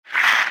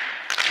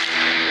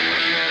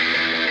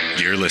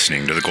You're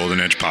listening to the Golden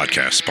Edge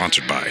Podcast,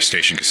 sponsored by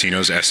Station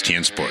Casinos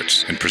STN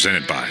Sports and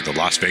presented by the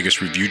Las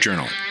Vegas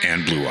Review-Journal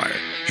and Blue Wire.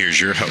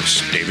 Here's your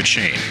hosts, David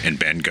Shane and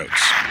Ben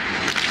Goetz.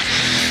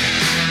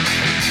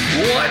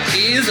 What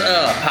is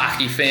up,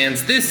 hockey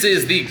fans? This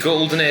is the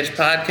Golden Edge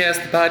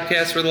Podcast, the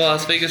podcast where the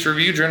Las Vegas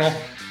Review-Journal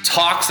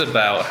talks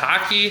about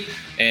hockey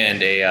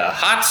and a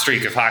hot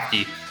streak of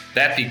hockey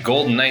that the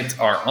Golden Knights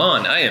are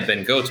on. I am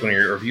Ben Goetz, one of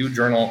your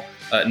Review-Journal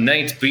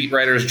Knights beat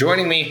writers.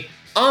 Joining me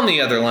on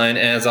the other line,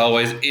 as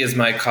always, is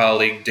my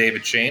colleague,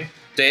 David Shane.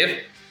 Dave,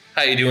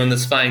 how you doing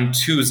this fine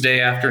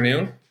Tuesday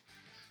afternoon?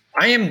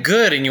 I am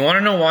good, and you want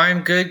to know why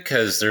I'm good?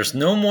 Because there's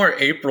no more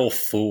April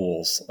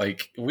Fools.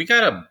 Like, we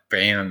got to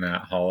ban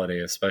that holiday,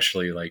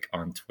 especially, like,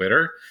 on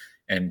Twitter.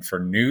 And for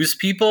news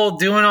people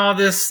doing all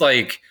this,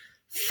 like,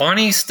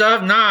 funny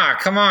stuff, nah,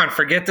 come on,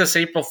 forget this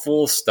April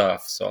Fool's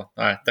stuff. So,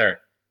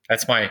 there,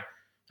 that's my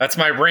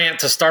rant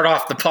to start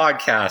off the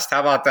podcast.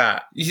 How about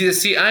that? You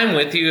see, I'm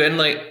with you, and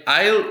like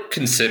I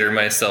consider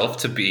myself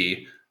to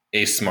be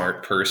a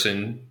smart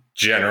person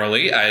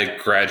generally. I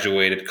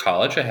graduated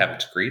college. I have a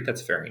degree.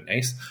 That's very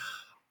nice.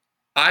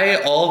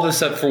 All of a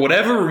sudden, for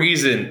whatever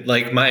reason,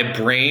 like my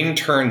brain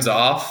turns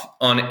off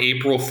on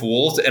April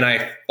Fools, and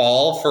I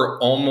fall for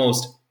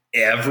almost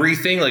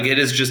everything. Like it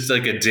is just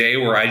like a day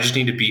where I just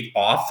need to be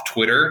off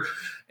Twitter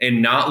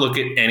and not look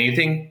at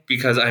anything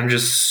because I'm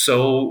just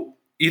so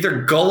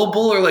either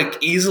gullible or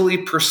like easily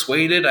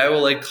persuaded. I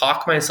will like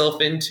talk myself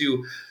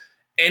into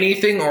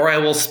anything, or I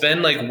will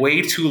spend like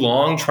way too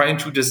long trying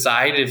to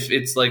decide if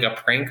it's like a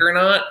prank or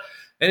not.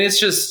 And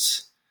it's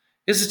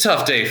a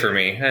tough day for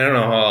me. I don't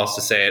know how else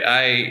to say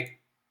it.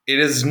 It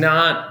is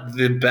not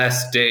the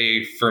best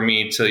day for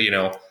me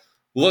to,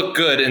 look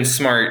good and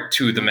smart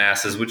to the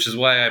masses, which is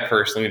why I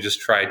personally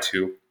just try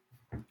to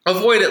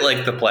avoid it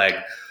like the plague.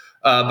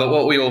 But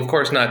what we will of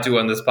course not do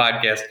on this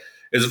podcast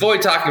is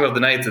avoid talking about the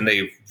Knights and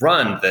the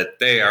run that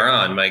they are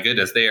on. My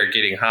goodness, they are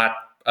getting hot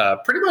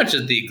pretty much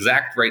at the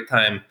exact right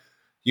time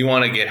you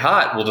want to get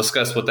hot. We'll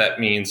discuss what that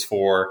means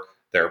for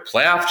their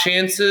playoff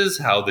chances,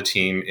 how the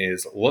team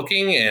is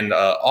looking, and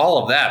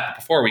all of that. But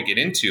before we get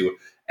into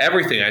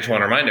everything, I just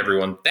want to remind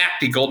everyone that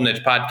the Golden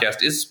Edge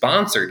Podcast is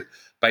sponsored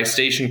by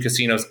Station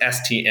Casinos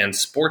STN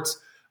Sports.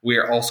 We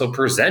are also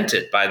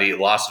presented by the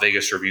Las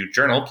Vegas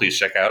Review-Journal. Please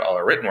check out all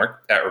our written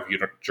work at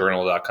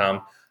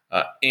reviewjournal.com.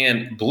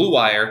 And Blue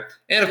Wire.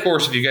 And of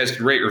course, if you guys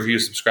could rate, review,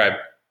 subscribe,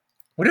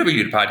 whatever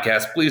you do to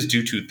podcast, please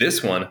do to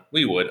this one.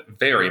 We would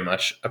very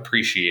much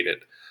appreciate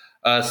it.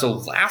 So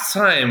last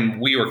time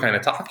we were kind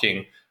of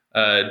talking,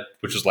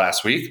 which was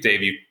last week,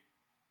 Dave, you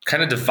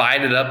kind of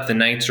divided up the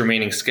Knights'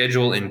 remaining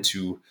schedule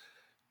into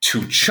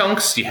two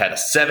chunks. You had a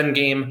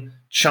 7-game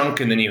chunk,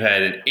 and then you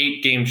had an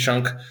 8-game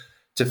chunk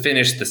to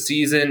finish the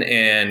season.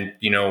 And,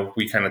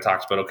 we kind of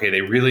talked about, okay, they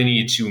really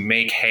need to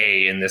make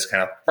hay in this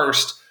kind of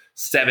first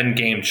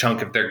 7-game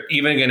chunk if they're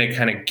even going to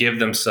kind of give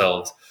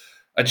themselves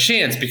a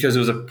chance, because it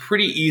was a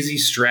pretty easy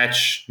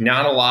stretch,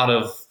 not a lot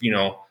of,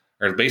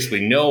 or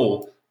basically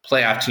no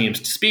playoff teams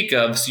to speak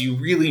of. So you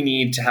really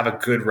need to have a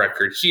good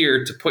record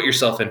here to put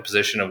yourself in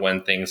position of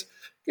when things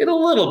get a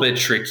little bit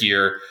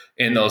trickier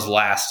in those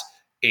last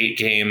 8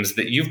 games,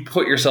 that you've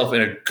put yourself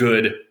in a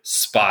good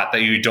spot,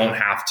 that you don't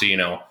have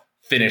to,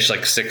 finish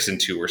like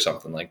 6-2 or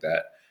something like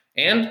that.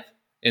 And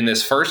in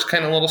this first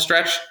kind of little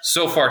stretch,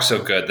 so far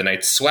so good. The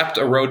Knights swept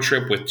a road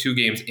trip with 2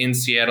 games in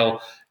Seattle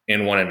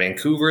and 1 in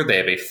Vancouver. They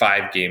have a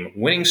 5-game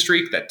winning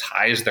streak that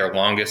ties their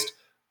longest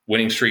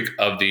winning streak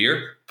of the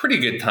year. Pretty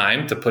good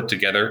time to put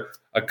together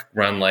a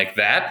run like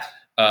that.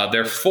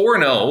 They're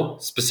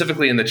 4-0,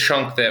 specifically in the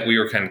chunk that we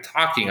were kind of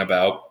talking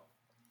about,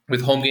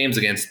 with home games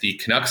against the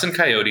Canucks and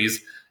Coyotes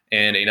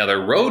and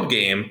another road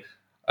game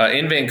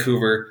in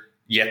Vancouver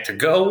yet to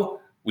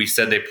go. We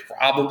said they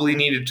probably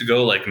needed to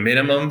go like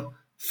minimum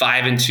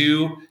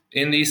 5-2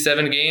 in these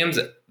 7 games.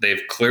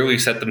 They've clearly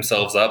set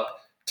themselves up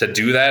to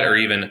do that, or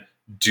even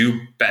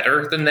do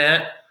better than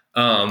that.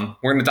 We're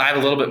going to dive a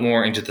little bit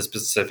more into the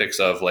specifics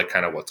of like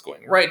kind of what's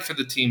going right for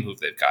the team, who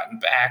they've gotten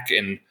back,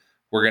 and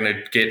we're going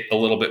to get a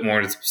little bit more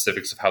into the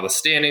specifics of how the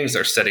standings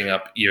are setting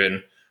up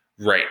even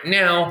right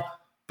now.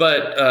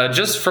 But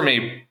just from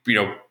a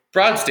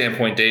broad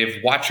standpoint, Dave,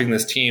 watching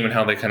this team and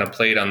how they kind of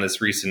played on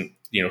this recent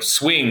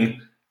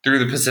swing through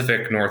the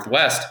Pacific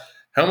Northwest,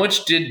 how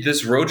much did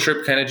this road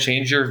trip kind of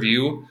change your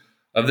view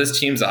of this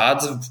team's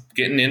odds of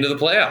getting into the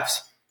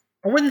playoffs?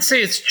 I wouldn't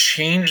say it's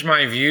changed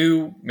my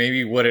view.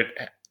 Maybe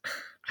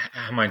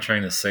how am I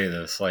trying to say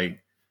this? Like,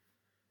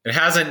 it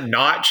hasn't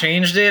not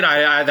changed it.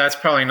 That's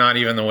probably not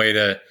even the way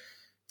to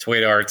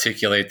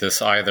articulate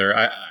this either.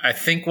 I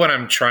think what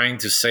I'm trying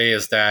to say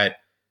is that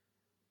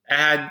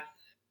had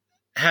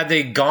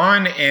they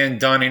gone and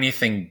done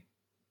anything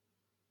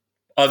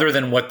other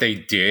than what they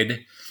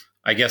did,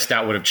 I guess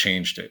that would have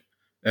changed it.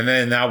 And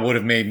then that would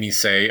have made me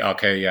say,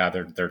 okay, yeah,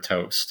 they're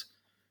toast.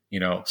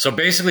 So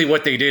basically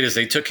what they did is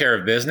they took care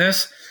of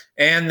business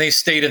and they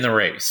stayed in the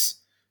race.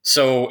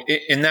 So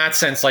in that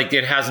sense, like,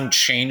 it hasn't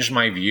changed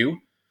my view,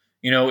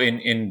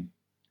 in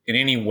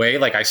any way.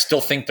 Like, I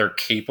still think they're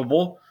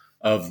capable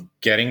of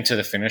getting to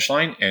the finish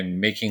line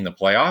and making the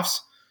playoffs.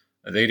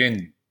 They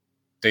didn't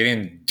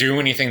do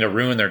anything to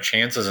ruin their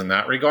chances in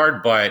that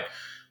regard, but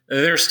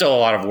there's still a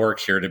lot of work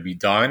here to be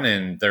done,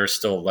 and there's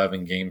still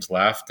 11 games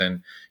left.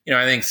 And,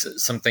 I think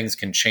some things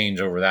can change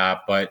over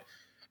that, but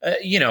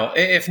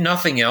if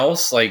nothing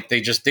else, like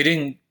they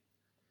didn't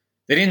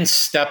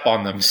step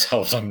on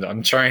themselves.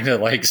 I'm trying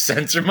to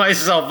censor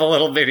myself a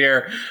little bit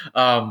here.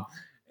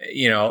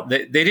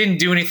 They didn't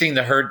do anything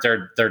to hurt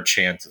their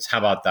chances. How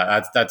about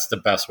that? That's the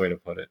best way to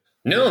put it.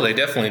 No, they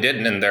definitely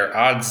didn't. And their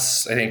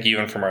odds, I think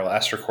even from our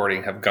last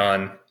recording, have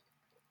gone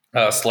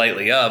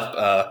slightly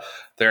up.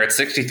 They're at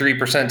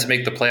 63% to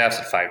make the playoffs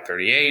at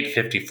 538,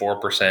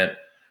 54%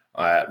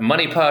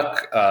 Money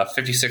Puck,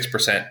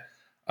 56%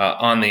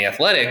 on The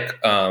Athletic.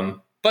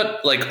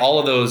 But all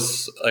of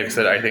those, like I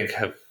said, I think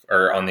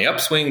are on the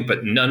upswing,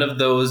 but none of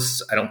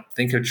those I don't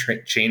think have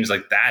changed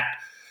that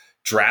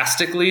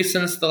drastically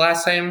since the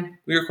last time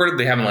we recorded.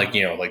 They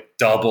haven't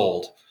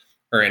doubled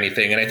or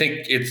anything. And I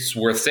think it's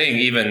worth saying,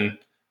 even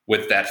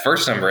with that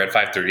first number at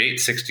 538,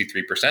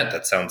 63%,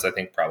 that sounds, I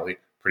think, probably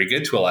pretty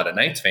good to a lot of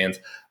Knights fans.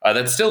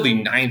 That's still the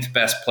 9th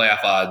best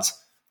playoff odds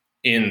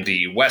in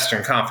the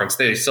Western Conference.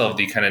 They still have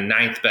the kind of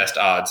 9th best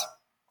odds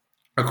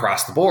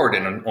across the board,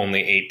 and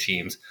only 8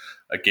 teams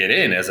get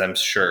in, as I'm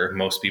sure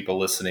most people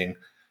listening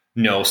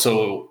know.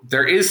 So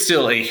there is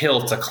still a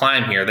hill to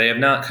climb here. They have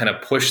not kind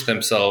of pushed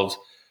themselves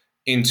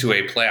into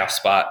a playoff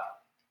spot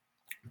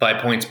by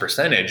points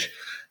percentage.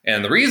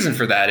 And the reason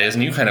for that is,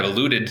 and you kind of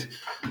alluded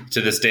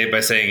to this, Dave, by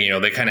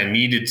saying, they kind of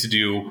needed to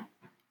do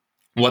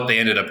what they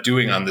ended up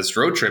doing on this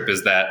road trip,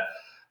 is that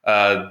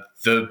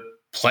the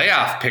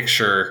playoff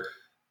picture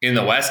in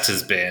the West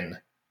has been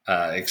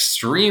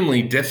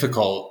extremely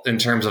difficult in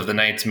terms of the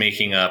Knights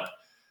making up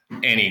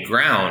any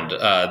ground.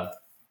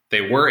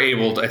 They were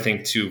able, I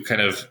think, to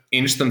kind of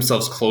inch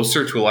themselves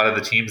closer to a lot of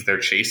the teams they're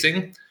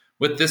chasing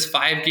with this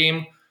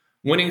 5-game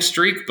winning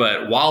streak.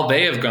 But while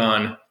they have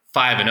gone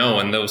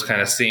 5-0 in those kind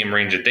of same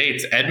range of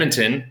dates,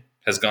 Edmonton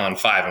has gone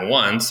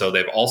 5-1. So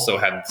they've also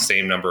had the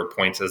same number of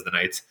points as the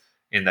Knights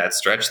in that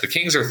stretch. The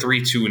Kings are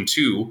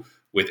 3-2-2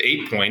 with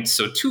 8 points,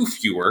 so 2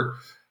 fewer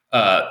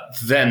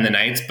than the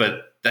Knights,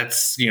 but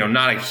that's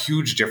not a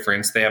huge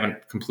difference. They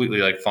haven't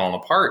completely fallen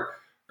apart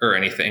or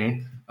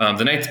anything.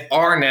 The Knights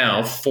are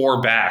now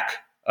 4 back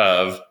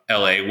of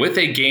LA with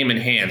a game in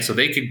hand, so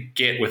they could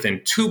get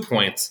within 2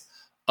 points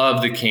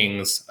of the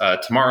Kings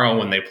tomorrow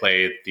when they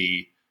play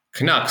the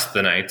Canucks,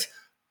 the Knights.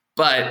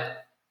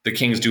 But the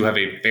Kings do have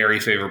a very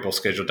favorable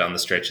schedule down the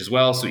stretch as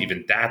well, so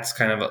even that's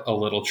kind of a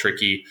little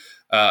tricky.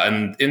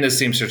 And in this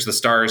same stretch, the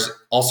Stars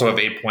also have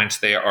 8 points.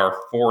 They are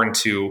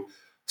 4-2.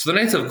 So the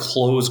Knights have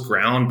closed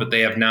ground, but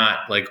they have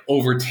not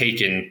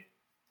overtaken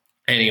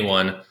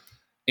anyone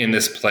in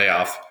this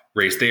playoff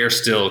race. They are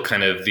still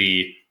kind of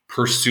the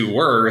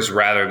pursuers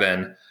rather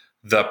than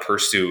the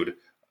pursued.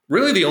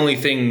 Really, the only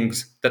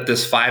things that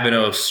this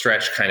 5-0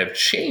 stretch kind of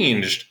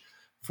changed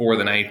for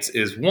the Knights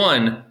is,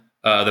 one,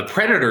 the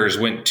Predators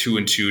went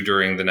 2-2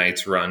 during the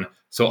Knights run.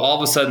 So all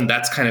of a sudden,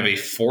 that's kind of a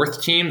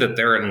 4th team that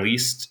they're at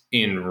least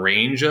in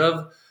range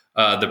of.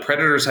 The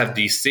Predators have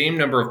the same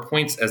number of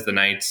points as the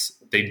Knights.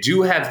 They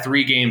do have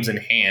 3 games in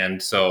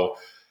hand, so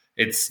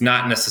it's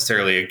not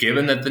necessarily a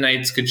given that the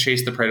Knights could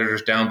chase the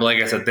Predators down. But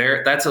like I said,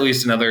 that's at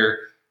least another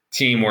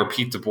team where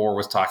Pete DeBoer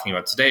was talking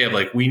about today of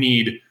we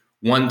need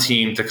one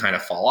team to kind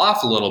of fall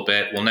off a little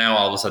bit. Well, now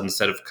all of a sudden,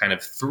 instead of kind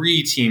of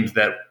 3 teams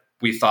that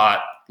we thought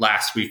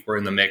last week were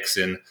in the mix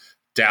in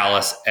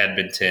Dallas,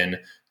 Edmonton,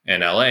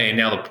 and LA,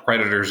 now the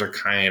Predators are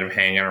kind of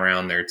hanging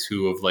around there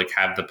too, of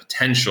have the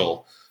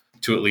potential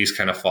to at least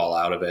kind of fall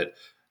out of it.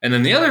 And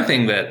then the other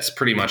thing that's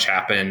pretty much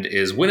happened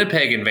is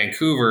Winnipeg and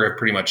Vancouver have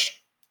pretty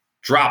much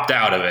dropped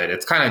out of it.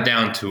 It's kind of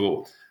down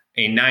to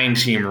a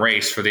 9-team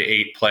race for the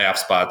 8 playoff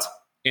spots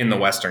in the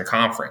Western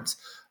Conference.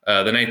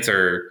 The Knights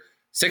are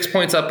 6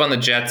 points up on the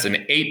Jets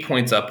and 8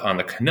 points up on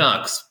the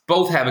Canucks.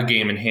 Both have a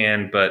game in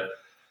hand, but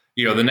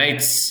the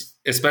Knights,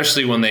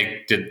 especially when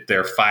they did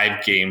their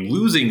 5-game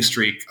losing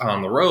streak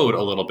on the road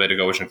a little bit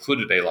ago, which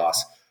included a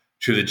loss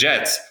to the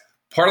Jets,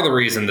 part of the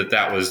reason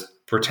that was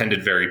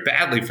portended very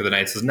badly for the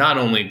Knights is not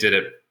only did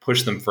it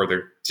push them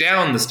further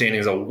down the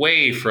standings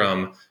away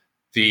from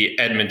the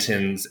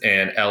Edmontons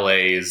and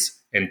LAs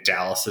and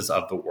Dallases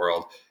of the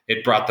world,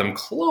 it brought them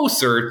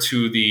closer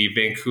to the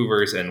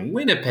Vancouvers and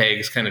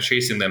Winnipegs, kind of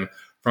chasing them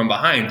from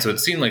behind. So it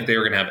seemed like they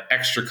were going to have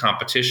extra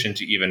competition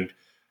to even,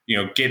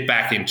 get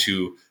back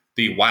into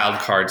the wild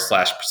card /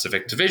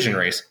 Pacific Division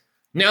race.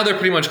 Now they're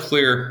pretty much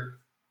clear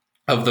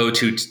of those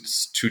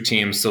two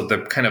teams. So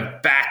the kind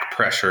of back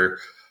pressure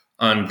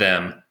on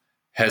them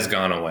has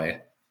gone away.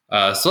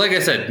 So like I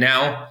said,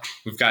 now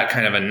we've got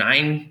kind of a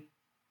 9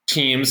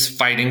 teams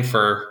fighting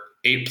for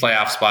 8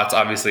 playoff spots.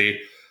 Obviously,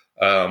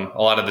 a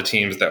lot of the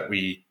teams that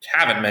we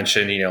haven't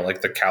mentioned,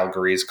 like the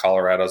Calgarys,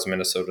 Colorados,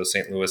 Minnesota,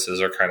 St.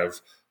 Louis's are kind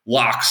of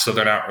locks, so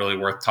they're not really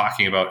worth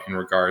talking about in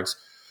regards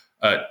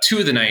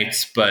to the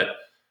Knights. But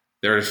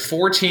there are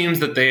 4 teams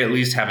that they at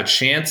least have a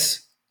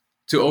chance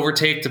to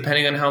overtake,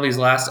 depending on how these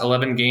last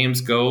 11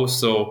 games go.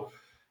 So,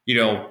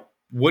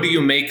 what do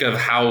you make of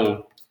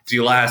how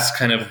the last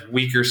kind of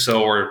week or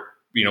so, or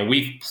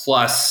week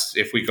plus,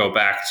 if we go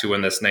back to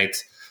when this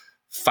Knights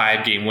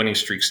 5-game winning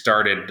streak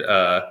started?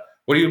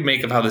 What do you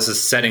make of how this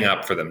is setting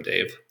up for them,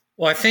 Dave?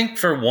 Well, I think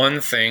for one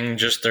thing,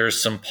 just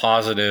there's some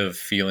positive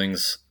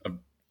feelings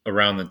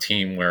around the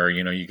team where,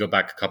 you go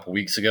back a couple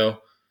weeks ago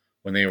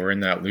when they were in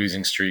that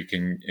losing streak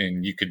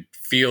and you could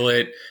feel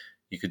it.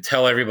 You could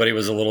tell everybody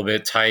was a little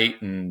bit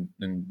tight and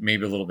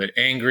maybe a little bit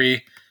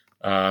angry,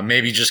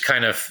 maybe just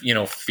kind of,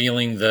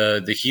 feeling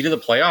the heat of the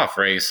playoff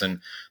race, and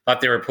thought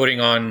they were putting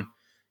on,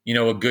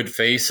 a good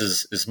face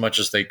as much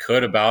as they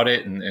could about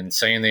it, and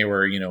saying they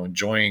were,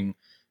 enjoying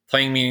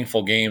playing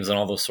meaningful games and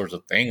all those sorts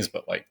of things.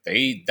 But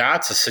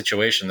that's a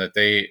situation that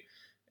they,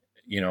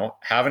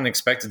 haven't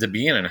expected to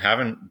be in and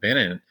haven't been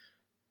in.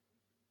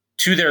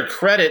 To their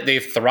credit,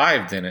 they've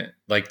thrived in it.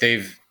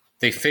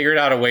 They figured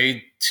out a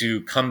way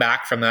to come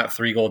back from that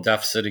 3-goal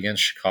deficit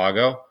against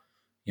Chicago.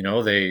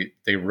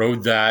 They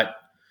rode that,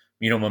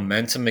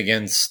 momentum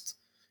against,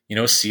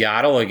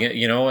 Seattle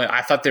again.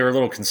 I thought they were a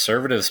little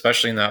conservative,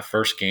 especially in that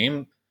first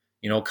game,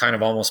 kind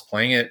of almost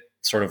playing it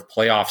sort of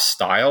playoff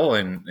style,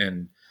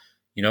 and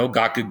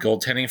got good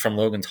goaltending from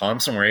Logan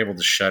Thompson. Were able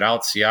to shut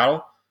out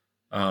Seattle.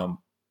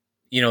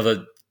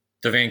 The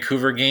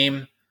Vancouver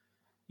game,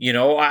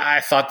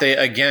 I thought they,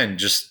 again,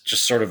 just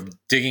sort of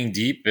digging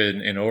deep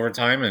in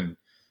overtime and,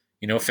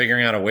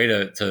 figuring out a way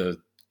to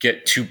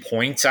get 2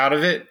 points out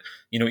of it,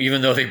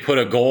 even though they put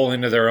a goal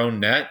into their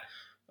own net.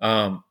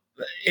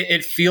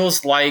 It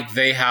feels like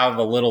they have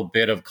a little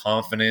bit of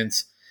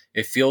confidence.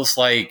 It feels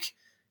like,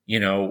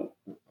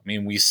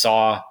 we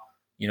saw,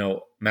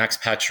 Max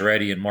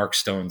Pacioretty and Mark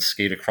Stone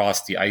skate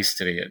across the ice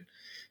today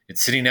at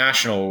City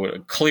National, a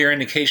clear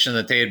indication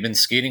that they had been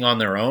skating on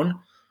their own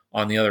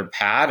on the other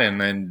pad.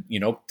 And then,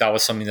 that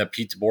was something that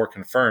Pete DeBoer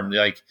confirmed.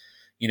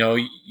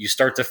 You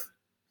start to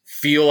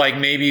feel like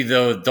maybe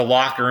the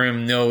locker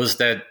room knows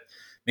that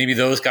maybe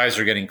those guys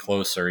are getting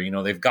closer.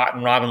 They've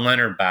gotten Robin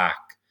Leonard back.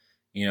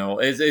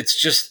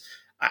 It's just,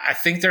 I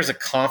think there's a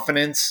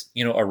confidence,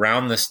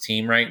 around this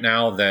team right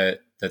now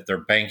that they're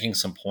banking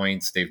some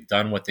points. They've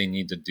done what they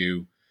need to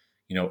do.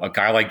 A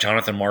guy like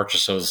Jonathan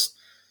Marchessault's,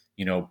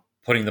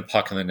 putting the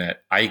puck in the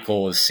net.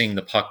 Eichel is seeing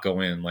the puck go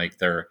in.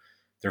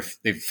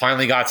 They've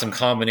finally got some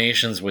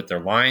combinations with their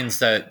lines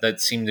that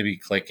seem to be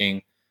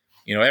clicking.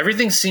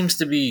 Everything seems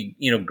to be,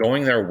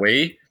 going their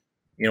way,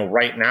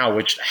 right now,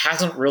 which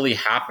hasn't really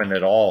happened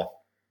at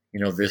all,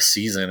 this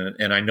season.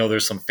 And I know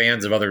there's some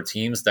fans of other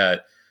teams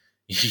that,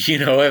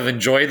 have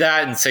enjoyed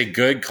that and say,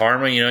 good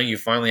karma, you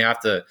finally have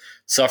to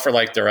suffer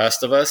like the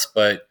rest of us.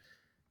 But,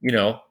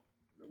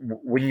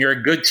 when you're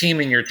a good team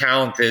and you're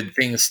talented,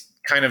 things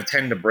kind of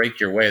tend to break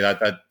your way.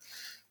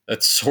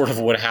 That's sort of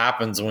what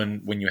happens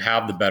when you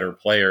have the better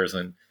players.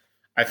 And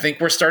I think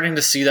we're starting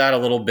to see that a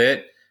little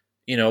bit,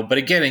 but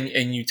again,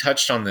 and you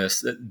touched on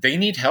this, they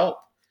need help.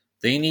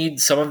 They need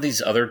some of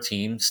these other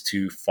teams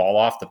to fall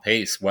off the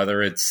pace,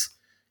 whether it's,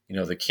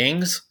 the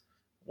Kings,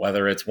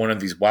 whether it's one of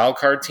these wild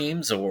card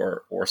teams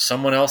or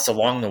someone else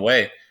along the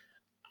way.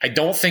 I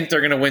don't think they're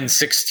going to win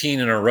 16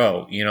 in a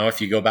row. If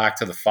you go back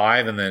to the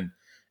 5 and then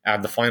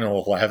add the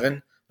final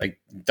 11,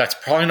 that's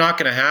probably not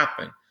going to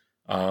happen.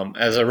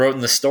 As I wrote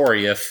in the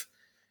story, if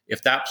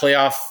that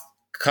playoff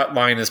cut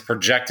line is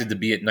projected to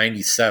be at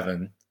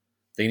 97,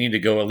 they need to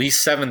go at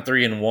least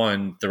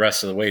 7-3-1 the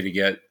rest of the way to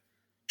get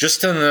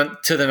just to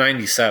the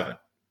 97.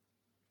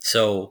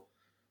 So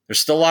there's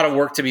still a lot of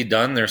work to be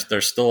done.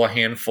 There's still a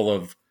handful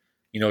of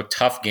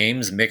tough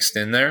games mixed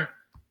in there.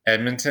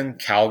 Edmonton,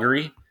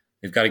 Calgary.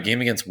 They've got a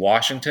game against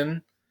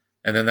Washington,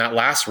 and then that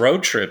last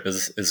road trip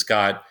is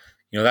got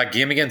that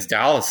game against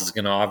Dallas is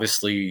going to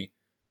obviously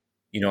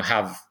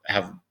have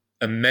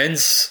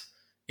immense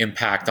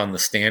impact on the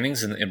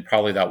standings and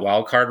probably that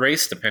wild card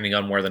race, depending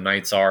on where the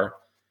Knights are,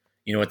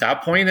 at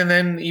that point. And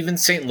then even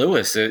St.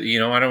 Louis,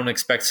 I don't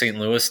expect St.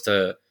 Louis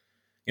to,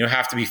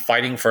 have to be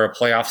fighting for a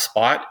playoff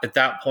spot at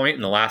that point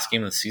in the last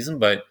game of the season.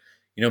 But,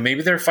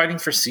 maybe they're fighting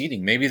for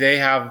seeding. Maybe they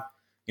have,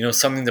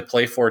 something to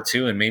play for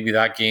too. And maybe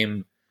that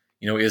game,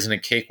 isn't a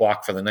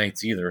cakewalk for the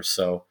Knights either.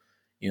 So,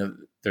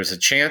 there's a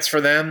chance for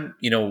them,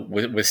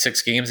 with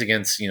 6 games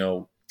against,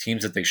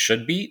 teams that they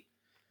should beat,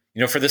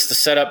 for this to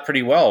set up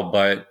pretty well.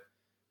 But,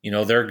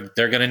 they're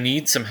going to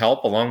need some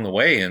help along the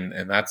way.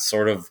 And that's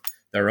sort of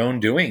their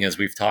own doing, as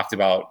we've talked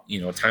about,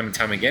 time and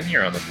time again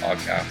here on the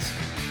podcast.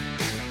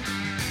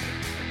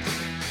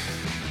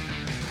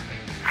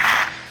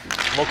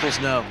 Locals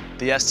know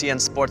the STN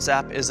Sports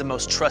app is the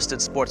most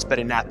trusted sports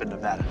betting app in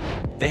Nevada.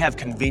 They have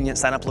convenient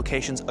sign-up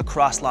locations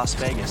across Las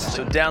Vegas,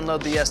 so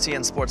download the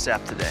STN Sports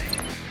app today.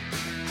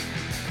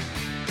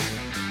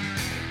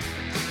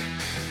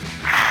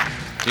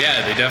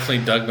 Yeah, they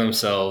definitely dug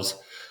themselves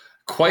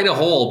quite a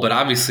hole, but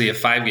obviously a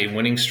 5-game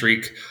winning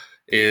streak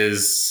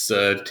is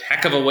a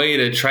heck of a way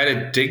to try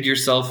to dig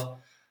yourself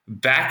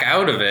back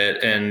out of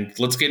it. And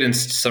let's get into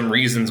some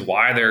reasons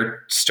why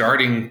they're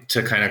starting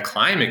to kind of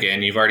climb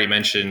again. You've already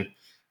mentioned,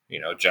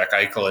 Jack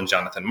Eichel and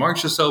Jonathan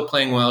Marchessault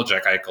playing well.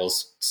 Jack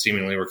Eichel's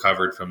seemingly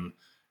recovered from,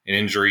 an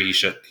injury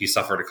he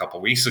suffered a couple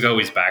weeks ago.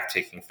 He's back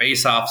taking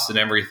faceoffs and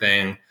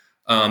everything.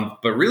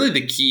 But really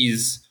the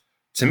keys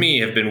to me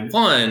have been,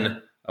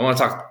 one, I want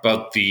to talk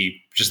about the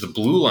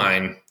blue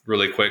line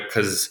really quick,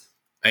 because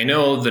I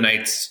know the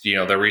Knights,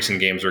 their recent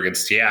games were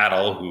against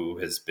Seattle, who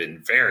has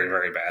been very,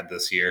 very bad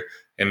this year,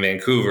 and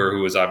Vancouver,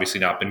 who has obviously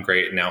not been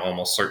great and now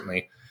almost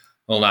certainly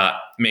will not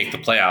make the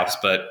playoffs.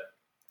 But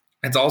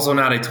it's also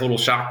not a total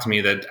shock to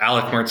me that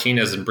Alec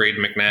Martinez and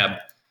Braden McNabb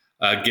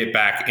get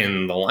back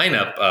in the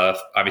lineup.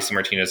 Obviously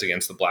Martinez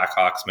against the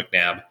Blackhawks,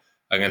 McNabb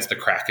against the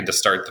Kraken to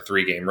start the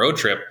 3-game road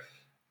trip.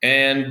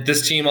 And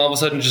this team all of a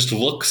sudden just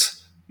looks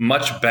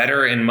much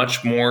better and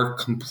much more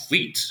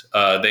complete.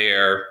 They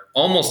are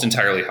almost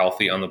entirely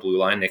healthy on the blue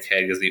line. Nick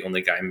Hague is the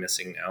only guy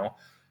missing now.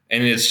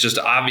 And it's just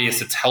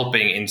obvious it's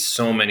helping in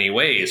so many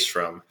ways,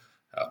 from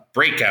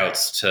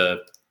breakouts to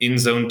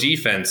in-zone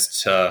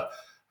defense to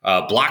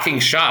blocking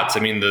shots.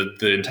 I mean,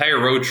 the entire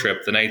road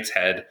trip, the Knights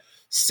had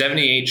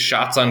 78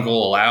 shots on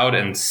goal allowed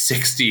and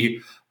 60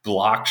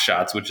 blocked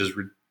shots, which is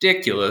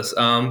ridiculous.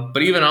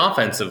 But even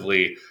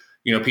offensively,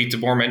 Pete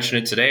DeBoer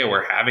mentioned it today,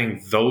 where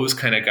having those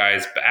kind of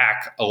guys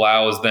back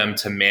allows them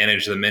to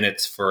manage the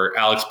minutes for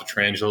Alex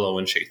Pietrangelo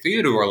and Shea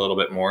Theodore a little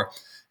bit more.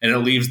 And it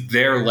leaves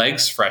their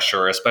legs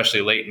fresher,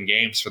 especially late in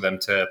games, for them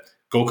to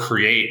go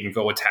create and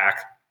go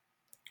attack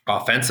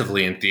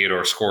offensively. And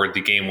Theodore scored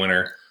the game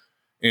winner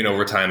in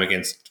overtime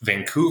against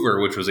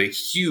Vancouver, which was a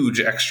huge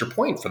extra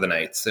point for the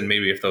Knights. And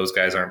maybe if those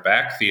guys aren't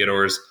back,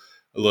 Theodore's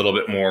a little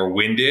bit more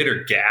winded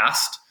or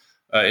gassed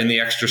in the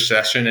extra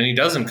session, and he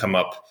doesn't come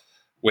up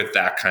with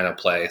that kind of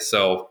play.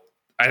 So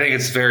I think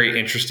it's very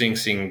interesting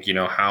seeing,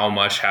 how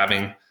much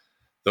having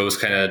those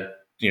kind of,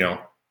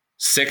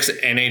 6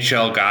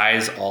 NHL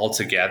guys all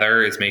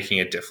together is making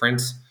a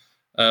difference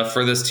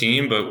for this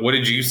team. But what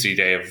did you see,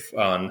 Dave,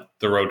 on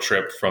the road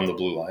trip from the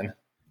blue line?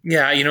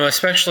 Yeah,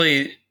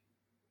 especially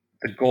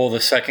the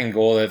second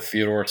goal that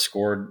Theodore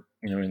scored,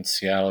 in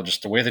Seattle,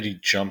 just the way that he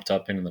jumped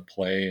up into the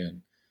play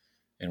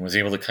and was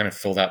able to kind of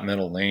fill that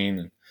middle lane.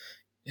 And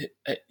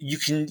you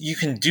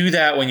can do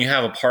that when you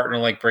have a partner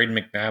like Braden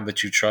McNabb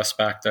that you trust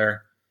back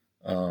there.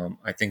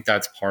 I think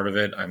that's part of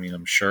it. I mean,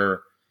 I'm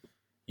sure,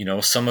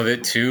 some of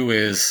it too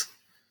is,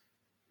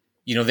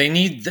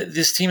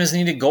 this team has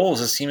needed goals.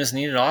 This team has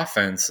needed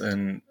offense,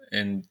 and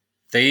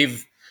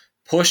they've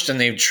pushed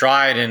and they've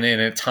tried, and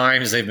at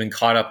times they've been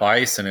caught up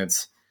ice, and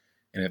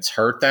it's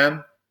hurt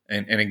them.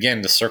 And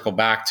again, to circle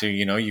back to,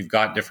 you've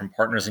got different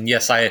partners. And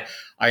yes, I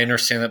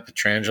understand that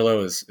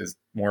Pietrangelo is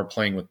more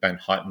playing with Ben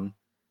Hutton,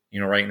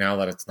 right now,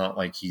 that it's not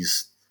like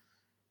he's,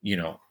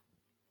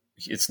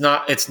 it's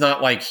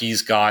not like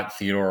he's got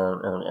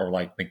Theodore or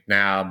like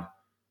McNabb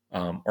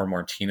or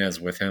Martinez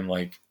with him.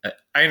 Like,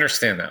 I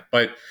understand that,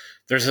 but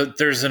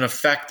there's an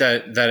effect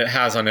that it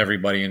has on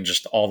everybody and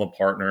just all the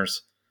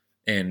partners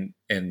and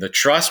the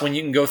trust when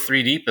you can go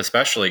 3 deep,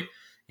 especially,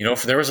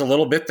 if there was a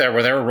little bit there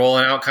where they were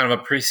rolling out kind of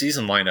a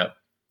preseason lineup,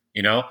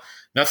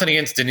 nothing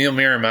against Daniil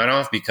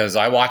Miromanov, because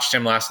I watched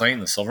him last night in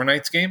the Silver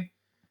Knights game,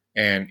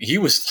 and he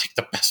was like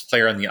the best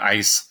player on the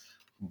ice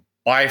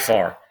by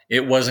far.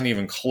 It wasn't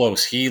even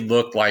close. He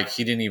looked like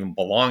he didn't even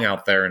belong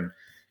out there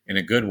in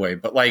a good way.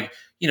 But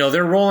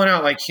they're rolling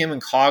out like him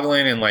and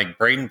Coughlin and like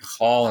Braden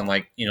Pachal and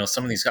like,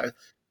 some of these guys,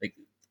 like,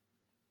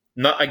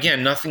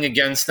 nothing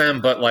against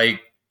them, but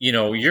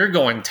you're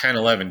going 10,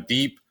 11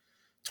 deep,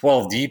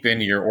 12 deep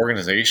into your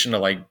organization to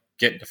like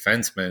get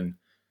defensemen.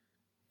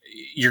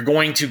 You're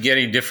going to get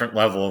a different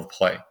level of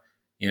play.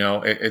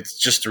 It's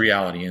just the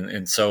reality.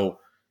 And so,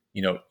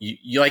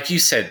 you like you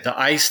said, the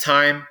ice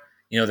time,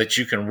 that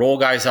you can roll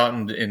guys out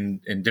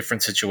in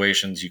different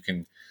situations. You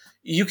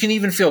can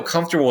even feel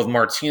comfortable with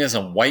Martinez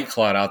and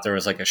Whitecloud out there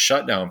as like a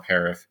shutdown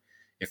pair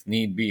if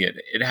need be.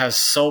 It has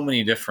so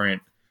many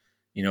different,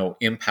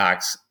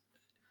 impacts.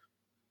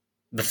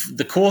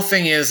 The cool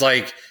thing is,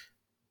 like,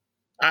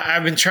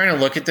 I've been trying to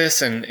look at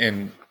this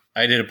and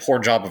I did a poor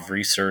job of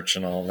research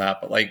and all of that,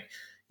 but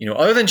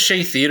other than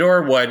Shea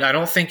Theodore, I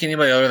don't think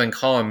anybody other than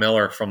Colin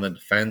Miller from the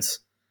defense,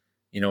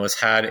 has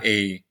had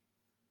a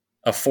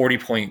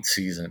 40-point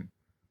season.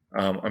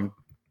 I'm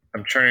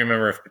trying to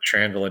remember if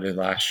Pietrangelo did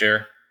last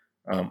year.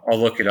 I'll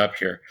look it up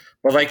here.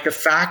 But the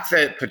fact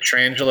that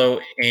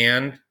Pietrangelo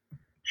and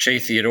Shea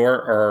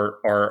Theodore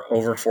are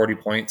over 40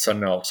 points, so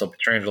no. So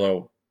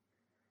Pietrangelo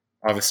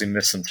obviously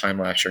missed some time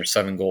last year,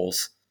 7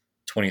 goals,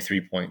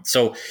 23 points.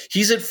 So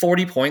he's at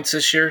 40 points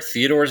this year.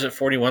 Theodore's at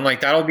 41.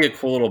 That'll be a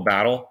cool little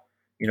battle,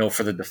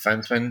 for the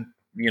defensemen,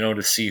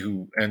 to see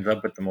who ends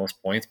up with the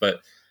most points. But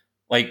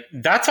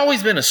that's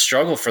always been a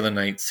struggle for the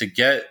Knights to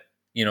get,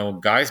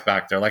 guys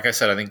back there. Like I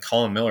said, I think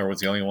Colin Miller was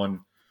the only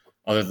one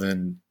other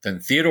than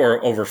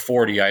Theodore over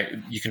 40.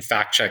 You can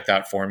fact check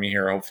that for me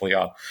here. Hopefully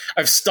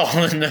I've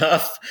stalled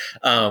enough.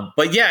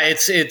 But yeah,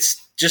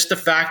 it's just the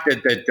fact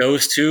that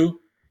those two,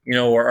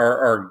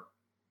 are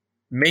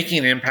making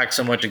an impact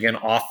so much again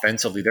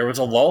offensively. There was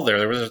a lull there.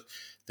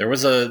 There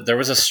was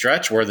a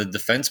stretch where the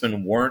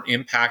defensemen weren't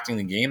impacting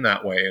the game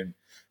that way, and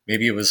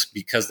maybe it was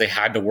because they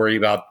had to worry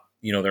about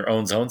their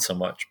own zone so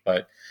much.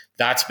 But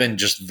that's been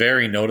just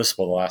very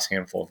noticeable the last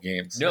handful of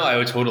games. No, I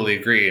would totally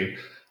agree.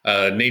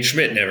 And Nate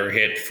Schmidt never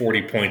hit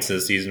 40 points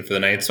this season for the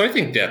Knights, so I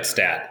think that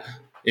stat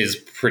is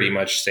pretty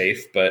much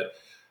safe. But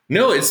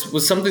no, it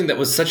was something that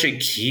was such a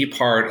key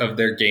part of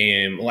their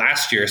game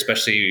last year,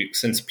 especially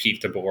since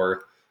Pete DeBoer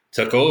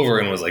took over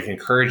and was like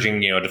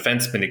encouraging,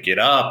 defensemen to get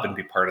up and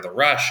be part of the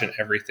rush and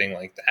everything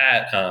like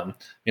that.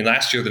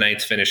 Last year the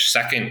Knights finished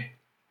second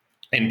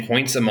in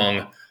points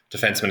among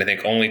defensemen, I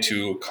think only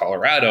to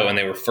Colorado, and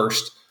they were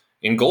first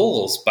in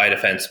goals by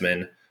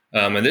defensemen.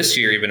 And this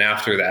year, even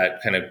after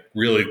that kind of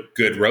really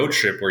good road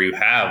trip where you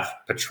have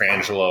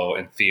Pietrangelo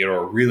and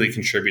Theodore really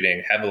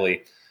contributing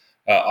heavily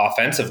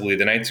offensively,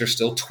 the Knights are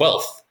still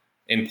 12th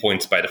in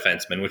points by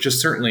defensemen, which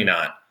is certainly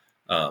not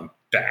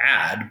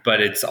bad, but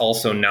it's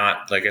also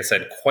not, like I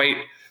said, quite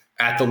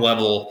at the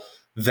level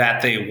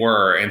that they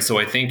were. And so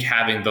I think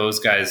having those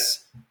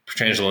guys,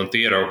 Pietrangelo and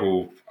Theodore,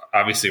 who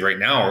obviously right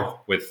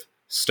now with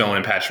Stone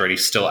and Pacioretty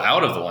still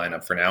out of the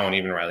lineup for now, and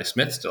even Riley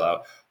Smith still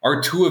out,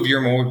 are two of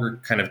your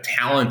more kind of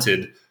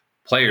talented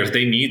players.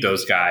 They need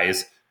those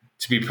guys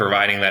to be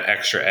providing that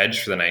extra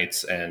edge for the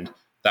Knights. And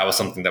that was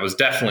something that was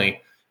definitely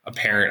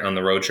apparent on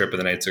the road trip, and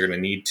the Knights are going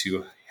to need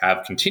to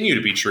have continue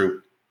to be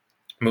true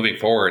moving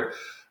forward.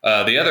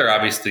 The other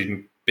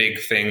obviously big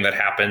thing that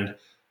happened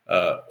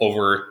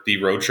over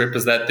the road trip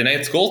is that the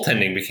Knights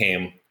goaltending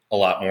became a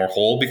lot more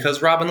whole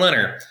because Robin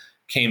Lehner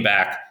came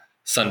back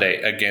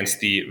Sunday against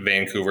the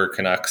Vancouver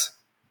Canucks.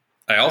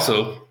 I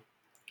also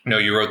know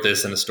you wrote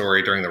this in a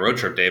story during the road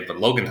trip, Dave, but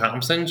Logan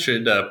Thompson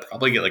should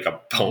probably get like a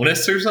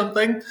bonus or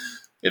something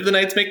if the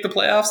Knights make the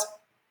playoffs.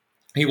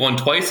 He won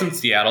twice in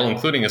Seattle,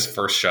 including his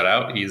first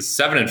shutout. He's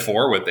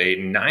 7-4 with a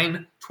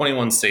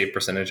 .921 save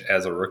percentage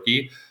as a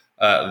rookie.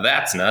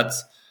 That's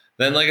nuts.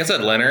 Then, like I said,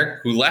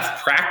 Lehner, who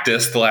left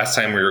practice the last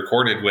time we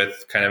recorded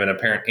with kind of an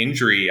apparent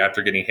injury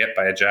after getting hit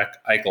by a Jack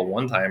Eichel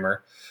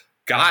one-timer,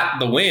 got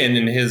the win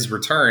in his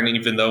return,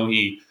 even though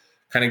he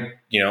kind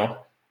of,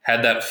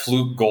 had that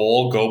fluke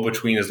goal go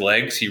between his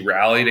legs. He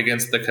rallied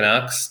against the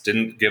Canucks,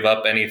 didn't give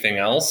up anything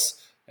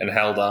else, and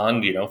held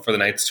on, for the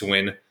Knights to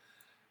win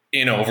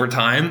in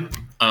overtime.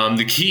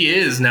 The key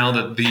is now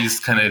that these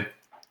kind of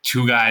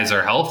two guys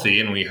are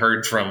healthy, and we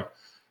heard from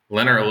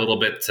Lehner a little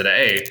bit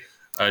today,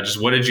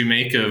 just what did you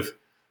make of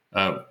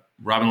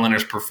Robin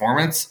Lehner's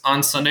performance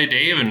on Sunday,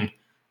 Dave? And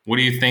what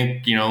do you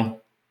think,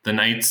 the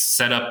Knights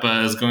setup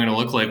is going to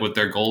look like with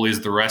their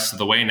goalies the rest of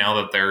the way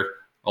now that they're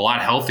a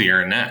lot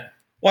healthier in net?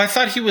 Well, I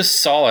thought he was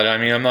solid. I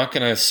mean, I'm not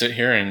going to sit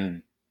here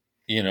and,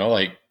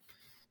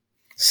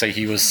 say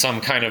he was some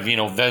kind of,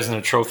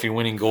 Vezina Trophy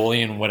winning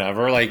goalie and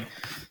whatever.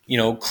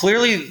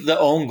 Clearly the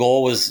own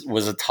goal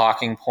was a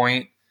talking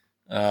point.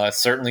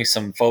 Certainly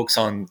some folks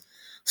on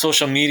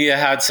social media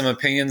had some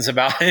opinions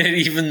about it.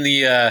 Even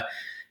the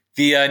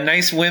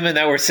nice women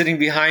that were sitting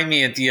behind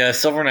me at the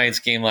Silver Knights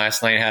game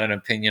last night had an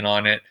opinion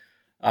on it.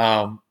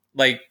 I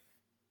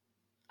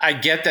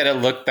get that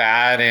it looked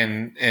bad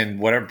and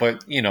whatever,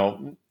 but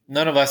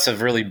none of us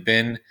have really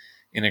been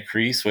in a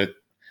crease with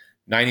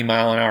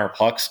 90-mile-an-hour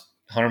pucks,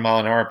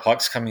 100-mile-an-hour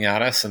pucks coming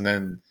at us, and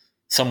then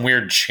some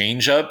weird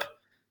changeup,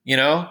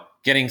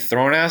 getting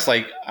thrown at us.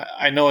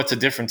 I know it's a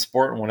different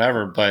sport and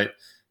whatever, but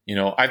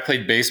I've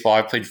played baseball,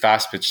 I've played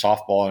fast pitch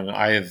softball, and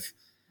I have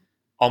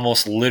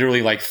almost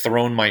literally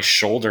thrown my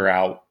shoulder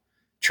out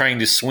trying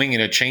to swing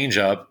at a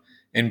changeup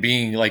and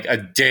being a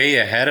day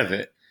ahead of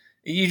it.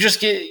 You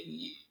just get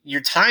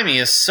your timing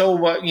is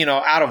so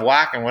out of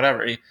whack and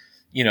whatever.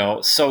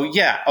 So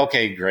yeah,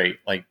 okay, great.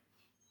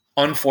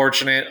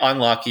 Unfortunate,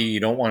 unlucky. You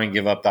don't want to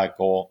give up that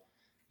goal,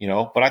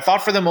 But I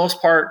thought for the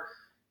most part,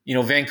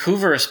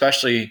 Vancouver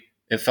especially,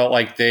 it felt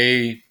like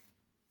they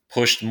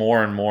pushed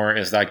more and more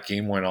as that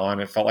game went on.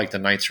 It felt like the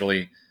Knights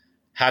really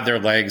had their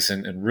legs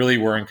and really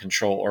were in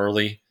control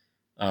early.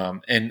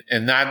 And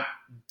that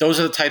those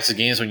are the types of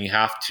games when you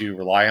have to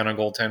rely on a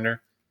goaltender.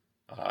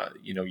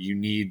 You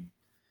need,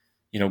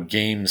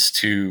 games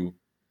to,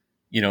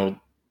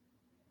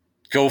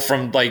 go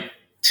from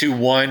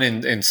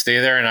 2-1 and stay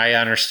there. And I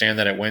understand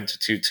that it went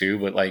to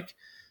 2-2, but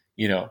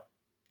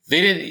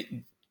they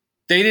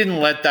didn't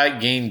let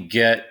that game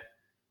get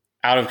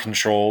out of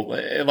control.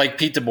 Like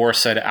Pete DeBoer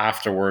said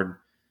afterward,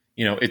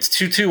 it's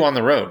 2-2 on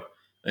the road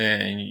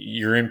and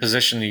you're in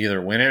position to either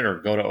win it or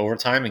go to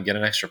overtime and get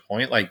an extra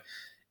point.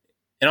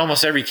 In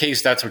almost every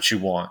case, that's what you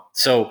want.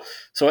 So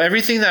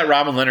everything that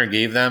Robin Lehner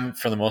gave them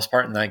for the most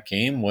part in that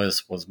game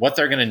was what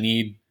they're going to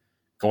need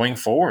going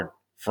forward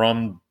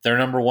from their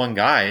number one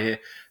guy.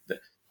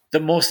 The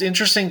most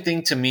interesting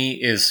thing to me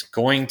is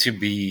going to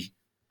be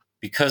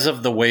because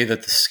of the way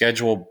that the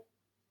schedule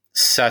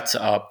sets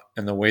up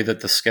and the way that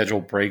the schedule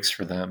breaks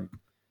for them.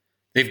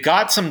 They've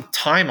got some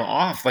time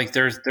off.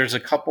 There's a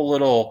couple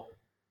little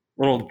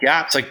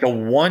gaps. The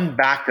one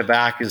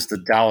back-to-back is the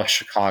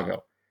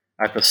Dallas-Chicago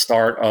at the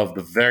start of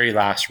the very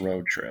last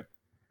road trip,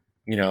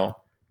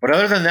 But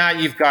other than that,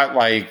 you've got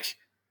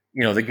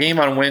the game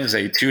on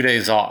Wednesday, 2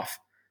 days off,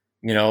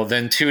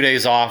 then 2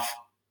 days off,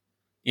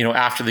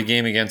 after the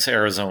game against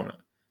Arizona.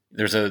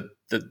 There's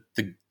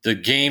the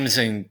games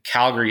in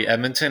Calgary,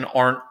 Edmonton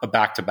aren't a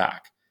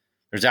back-to-back.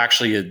 There's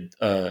actually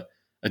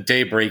a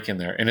day break in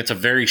there, and it's a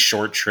very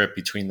short trip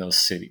between those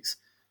cities.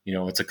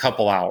 It's a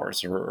couple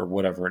hours or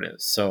whatever it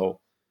is. So,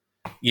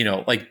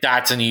 like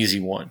that's an easy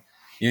one.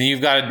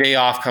 You've got a day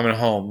off coming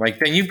home. Like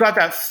then you've got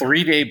that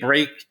 3-day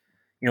break,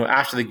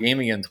 after the game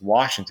against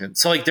Washington.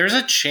 So like there's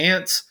a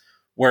chance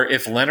where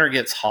if Leonard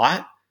gets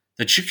hot,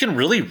 that you can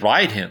really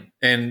ride him,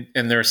 and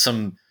there's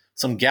some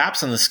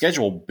gaps in the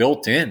schedule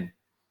built in,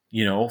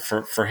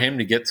 for him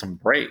to get some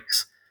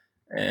breaks.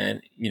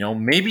 And,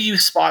 maybe you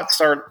spot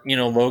start,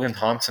 Logan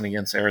Thompson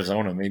against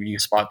Arizona. Maybe you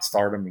spot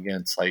start him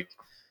against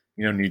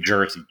New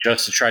Jersey,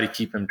 just to try to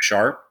keep him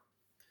sharp,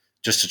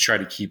 just to try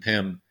to keep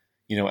him,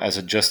 as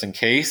a just in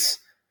case,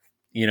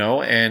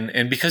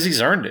 and because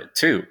he's earned it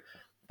too.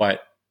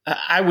 But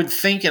I would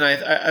think,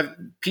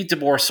 and Pete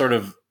DeBoer sort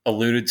of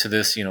alluded to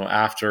this,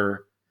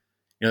 after,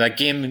 that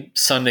game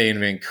Sunday in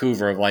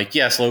Vancouver of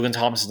yes, Logan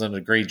Thompson's done a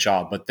great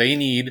job, but they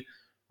need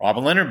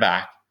Robin Leonard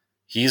back.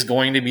 He's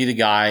going to be the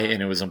guy,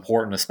 and it was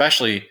important,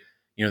 especially,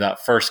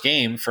 that first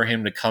game for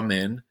him to come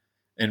in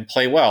and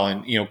play well.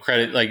 And,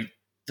 credit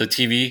the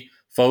TV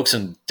folks,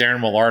 and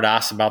Darren Millard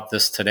asked about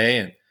this today.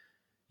 And,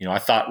 I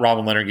thought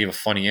Robin Leonard gave a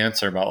funny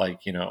answer about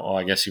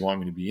I guess you want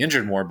me to be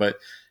injured more. But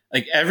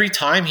every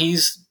time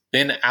he's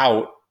been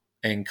out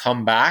and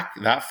come back,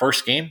 that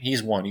first game,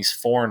 he's won. He's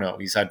 4-0.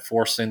 He's had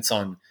 4 stints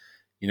on,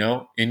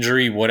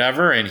 injury,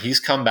 whatever. And he's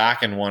come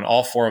back and won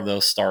all 4 of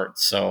those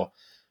starts. So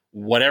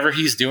whatever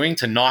he's doing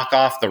to knock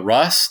off the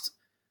rust,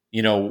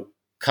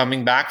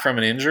 coming back from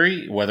an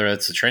injury, whether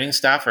it's the training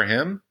staff or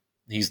him,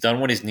 he's done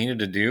what he's needed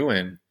to do.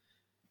 And,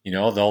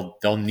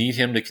 they'll need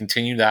him to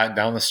continue that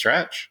down the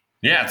stretch.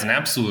 Yeah, it's an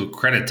absolute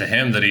credit to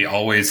him that he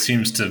always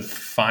seems to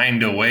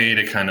find a way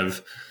to kind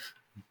of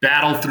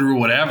battle through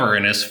whatever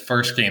in his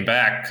first game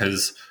back.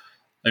 Because,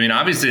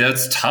 obviously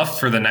that's tough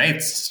for the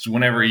Knights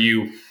whenever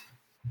you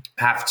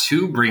have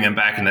to bring him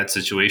back in that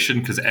situation,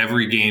 because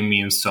every game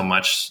means so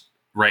much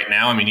right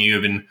now. You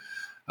even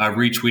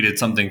retweeted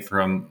something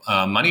from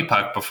Money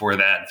Puck before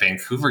that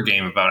Vancouver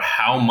game about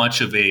how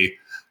much of a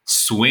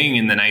swing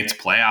in the Knights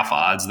playoff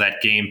odds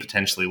that game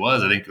potentially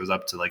was. I think it was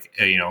up to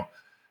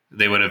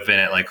they would have been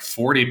at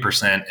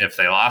 40% if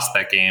they lost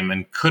that game,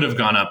 and could have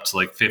gone up to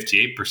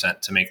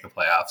 58% to make the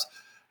playoffs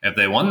if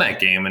they won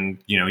that game.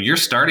 And, you're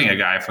starting a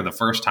guy for the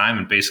first time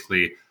in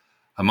basically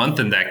a month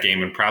in that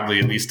game, and probably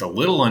at least a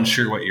little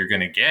unsure what you're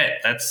going to get.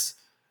 It's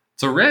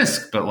a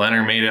risk, but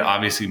Leonard made it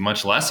obviously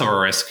much less of a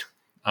risk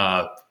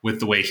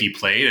with the way he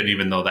played. And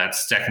even though that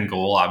second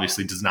goal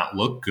obviously does not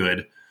look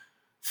good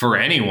for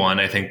anyone,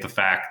 I think the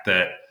fact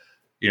that,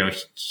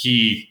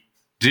 he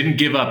didn't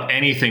give up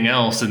anything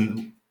else,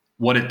 and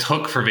what it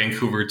took for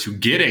Vancouver to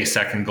get a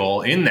second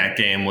goal in that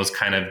game was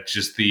kind of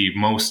just the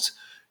most,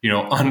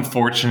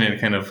 unfortunate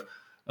kind of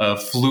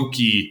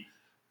fluky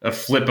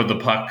flip of the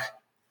puck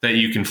that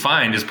you can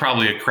find, is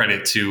probably a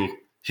credit to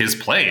his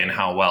play and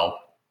how well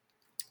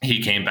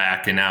he came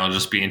back. And now it'll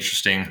just be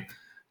interesting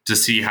to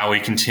see how he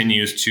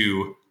continues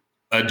to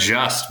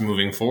adjust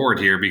moving forward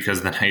here,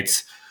 because the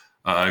Knights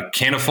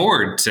can't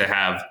afford to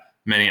have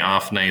many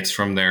off nights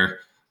from their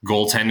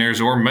goaltenders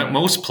or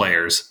most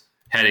players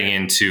heading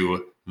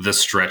into the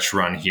stretch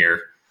run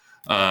here.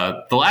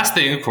 The last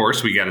thing, of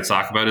course, we got to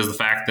talk about is the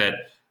fact that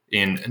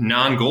in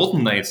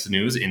non-Golden Knights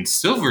news, in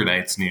Silver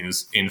Knights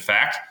news, in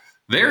fact,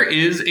 there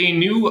is a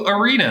new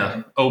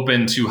arena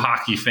open to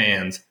hockey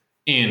fans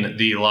in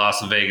the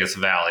Las Vegas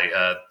Valley.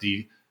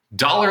 The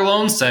Dollar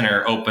Loan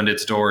Center opened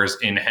its doors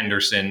in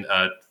Henderson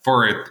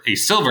for a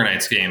Silver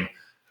Knights game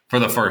for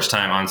the first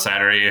time on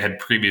Saturday. It had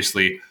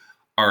previously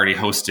already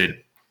hosted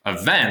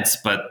events,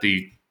 but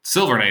the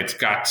Silver Knights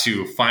got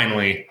to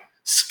finally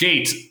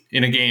skate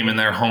in a game in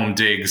their home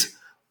digs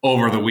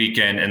over the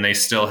weekend, and they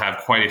still have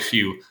quite a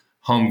few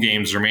home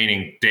games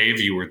remaining. Dave,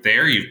 you were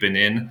there. You've been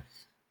in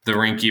the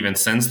rink even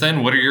since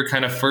then. What are your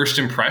kind of first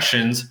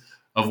impressions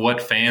of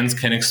what fans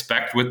can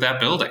expect with that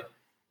building?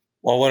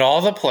 Well, what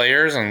all the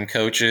players and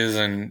coaches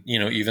and,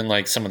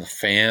 even some of the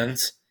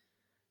fans,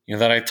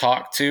 that I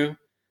talked to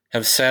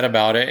have said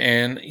about it,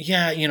 and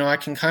yeah, I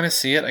can kind of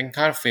see it. I can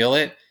kind of feel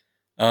it,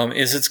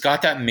 is it's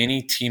got that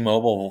mini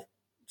T-Mobile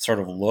sort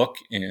of look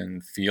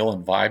and feel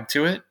and vibe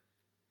to it.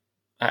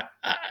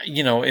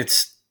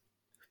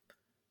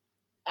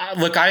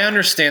 Look, I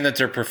understand that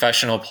they're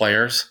professional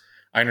players.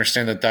 I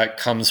understand that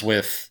comes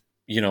with,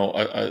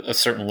 a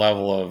certain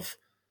level of,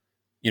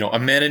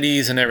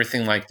 amenities and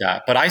everything like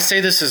that. But I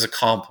say this as a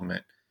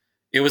compliment.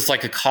 It was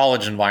like a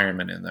college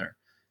environment in there.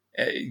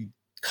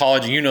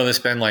 College, this,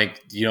 Ben,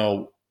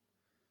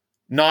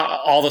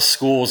 not all the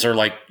schools are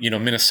like,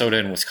 Minnesota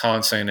and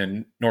Wisconsin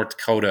and North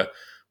Dakota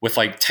with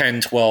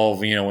 10,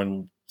 12,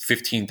 and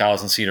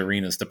 15,000 seat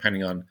arenas,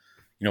 depending on,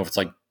 if it's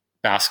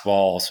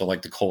basketball. So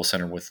the Kohl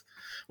Center with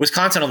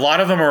Wisconsin, a lot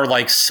of them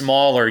are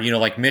smaller,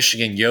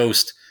 Michigan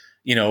Yost,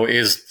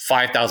 is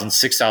 5,000,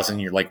 6,000.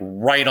 You're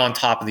right on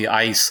top of the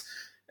ice,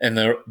 and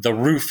the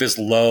roof is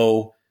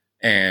low,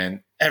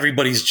 and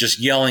everybody's just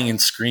yelling and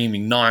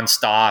screaming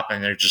nonstop,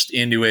 and they're just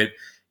into it.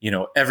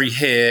 Every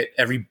hit,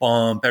 every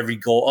bump, every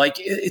goal,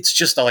 it's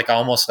just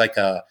almost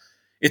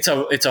it's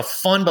a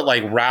fun but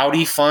like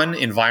rowdy fun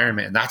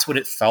environment, and that's what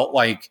it felt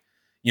like,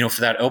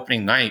 for that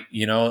opening night.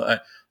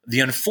 The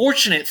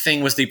unfortunate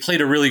thing was they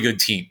played a really good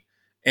team,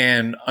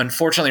 and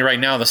unfortunately, right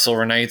now the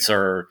Silver Knights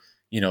are,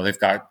 they've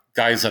got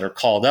guys that are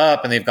called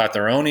up, and they've got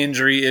their own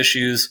injury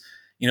issues,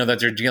 that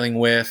they're dealing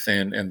with,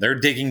 and they're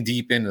digging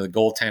deep into the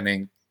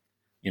goaltending.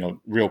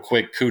 Real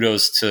quick,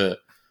 kudos to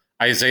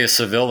Isaiah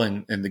Seville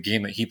in the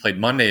game that he played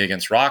Monday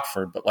against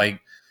Rockford. But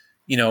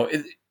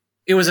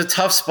it was a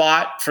tough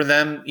spot for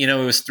them. It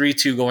was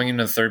 3-2 going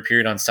into the third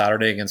period on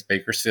Saturday against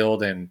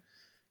Bakersfield. And,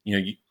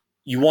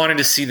 you wanted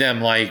to see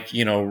them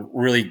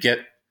really get,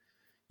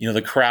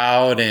 the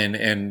crowd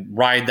and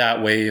ride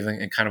that wave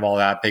and kind of all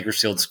that.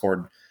 Bakersfield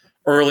scored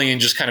early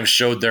and just kind of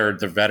showed their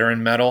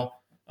veteran mettle,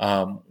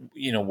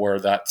 where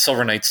that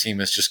Silver Knights team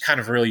is just kind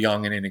of really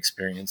young and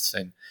inexperienced.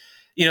 And,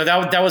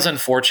 that was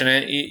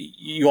unfortunate.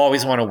 You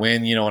always want to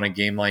win, in a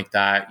game like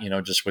that,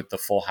 just with the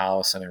full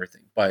house and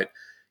everything. But,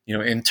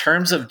 in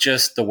terms of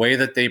just the way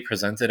that they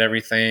presented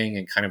everything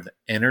and kind of the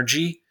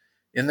energy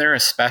in there,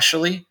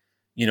 especially,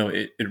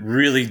 it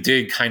really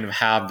did kind of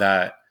have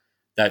that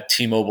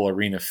T-Mobile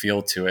Arena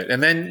feel to it.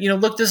 And then,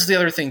 look, this is the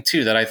other thing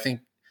too that I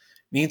think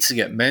needs to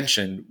get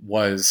mentioned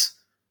was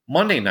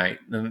Monday night.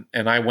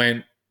 And I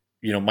went,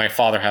 my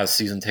father has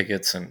season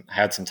tickets and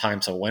had some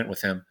time, so I went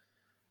with him.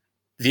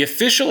 The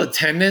official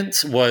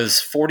attendance was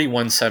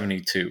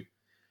 4,172.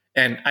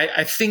 And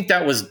I think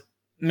that was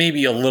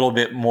maybe a little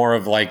bit more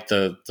of like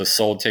the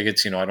sold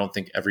tickets. I don't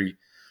think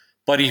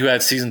everybody who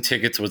had season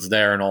tickets was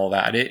there and all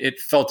that.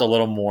 It felt a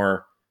little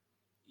more,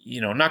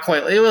 not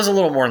quite, it was a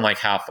little more than like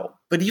half full.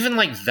 But even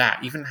like that,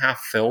 even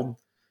half filled,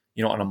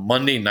 on a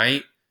Monday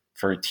night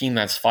for a team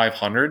that's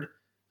 500,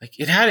 like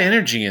it had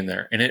energy in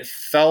there and it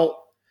felt,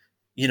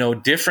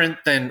 different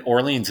than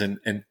Orleans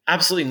and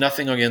absolutely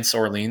nothing against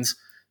Orleans.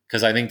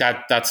 Because I think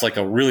that's like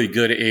a really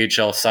good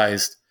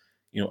AHL-sized,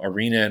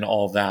 arena and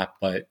all of that.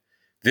 But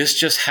this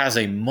just has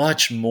a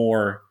much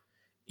more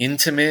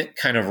intimate,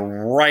 kind of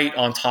right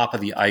on top of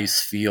the ice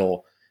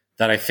feel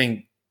that I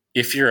think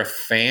if you're a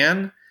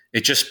fan,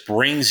 it just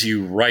brings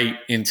you right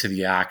into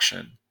the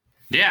action.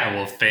 Yeah,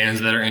 well, fans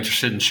that are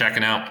interested in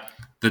checking out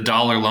the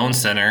Dollar Loan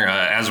Center,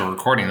 as we're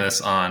recording this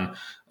on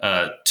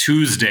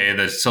Tuesday,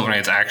 the Silver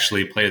Knights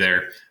actually play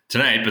there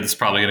tonight, but it's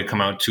probably going to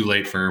come out too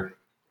late for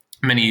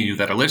many of you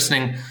that are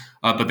listening,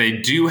 but they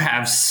do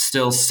have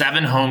still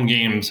 7 home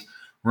games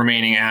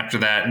remaining after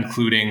that,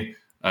 including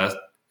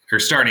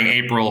starting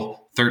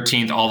April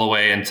 13th all the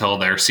way until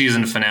their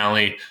season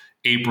finale,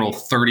 April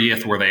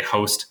 30th, where they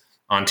host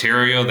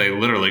Ontario. They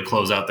literally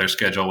close out their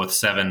schedule with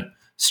 7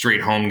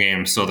 straight home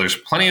games. So there's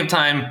plenty of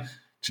time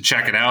to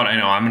check it out. I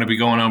know I'm going to be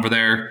going over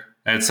there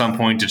at some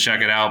point to check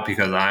it out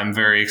because I'm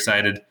very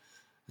excited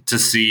to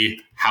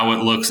see how it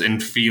looks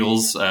and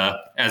feels.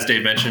 As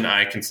Dave mentioned,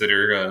 I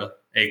consider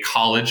a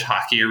college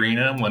hockey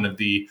arena one of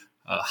the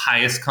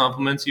highest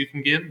compliments you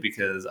can give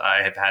because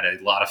I have had a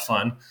lot of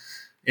fun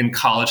in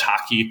college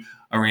hockey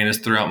arenas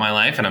throughout my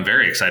life, and I'm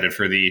very excited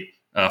for the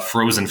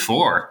Frozen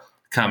Four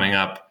coming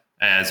up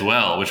as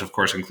well, which of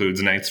course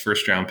includes Knights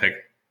first round pick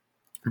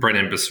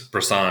Brendan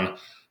Brisson.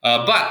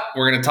 But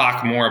we're going to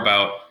talk more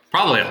about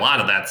probably a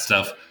lot of that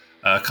stuff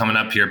coming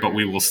up here, but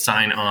we will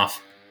sign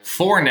off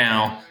for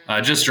now.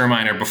 Just a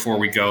reminder before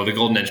we go, the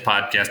Golden Edge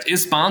podcast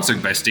is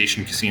sponsored by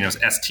Station Casinos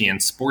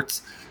STN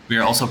Sports. We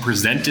are also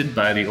presented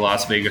by the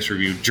Las Vegas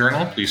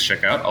Review-Journal. Please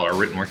check out all our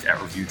written work at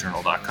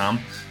reviewjournal.com.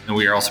 And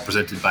we are also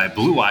presented by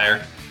Blue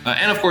Wire.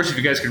 And of course, if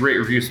you guys could rate,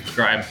 review,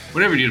 subscribe,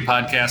 whatever you do to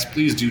podcast,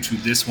 please do to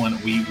this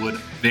one. We would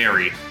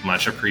very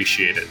much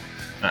appreciate it.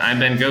 I'm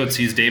Ben Goetz.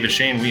 He's David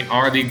Shane. We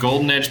are the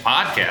Golden Edge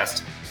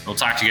podcast. We'll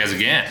talk to you guys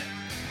again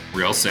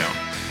real soon.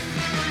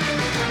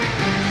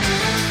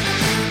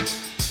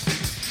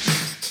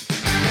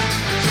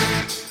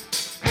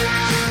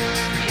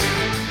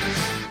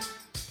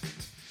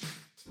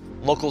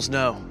 Locals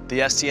know the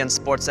STN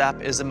Sports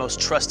app is the most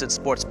trusted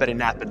sports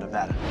betting app in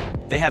Nevada.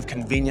 They have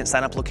convenient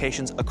sign-up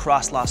locations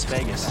across Las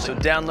Vegas, so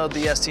download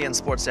the STN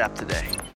Sports app today.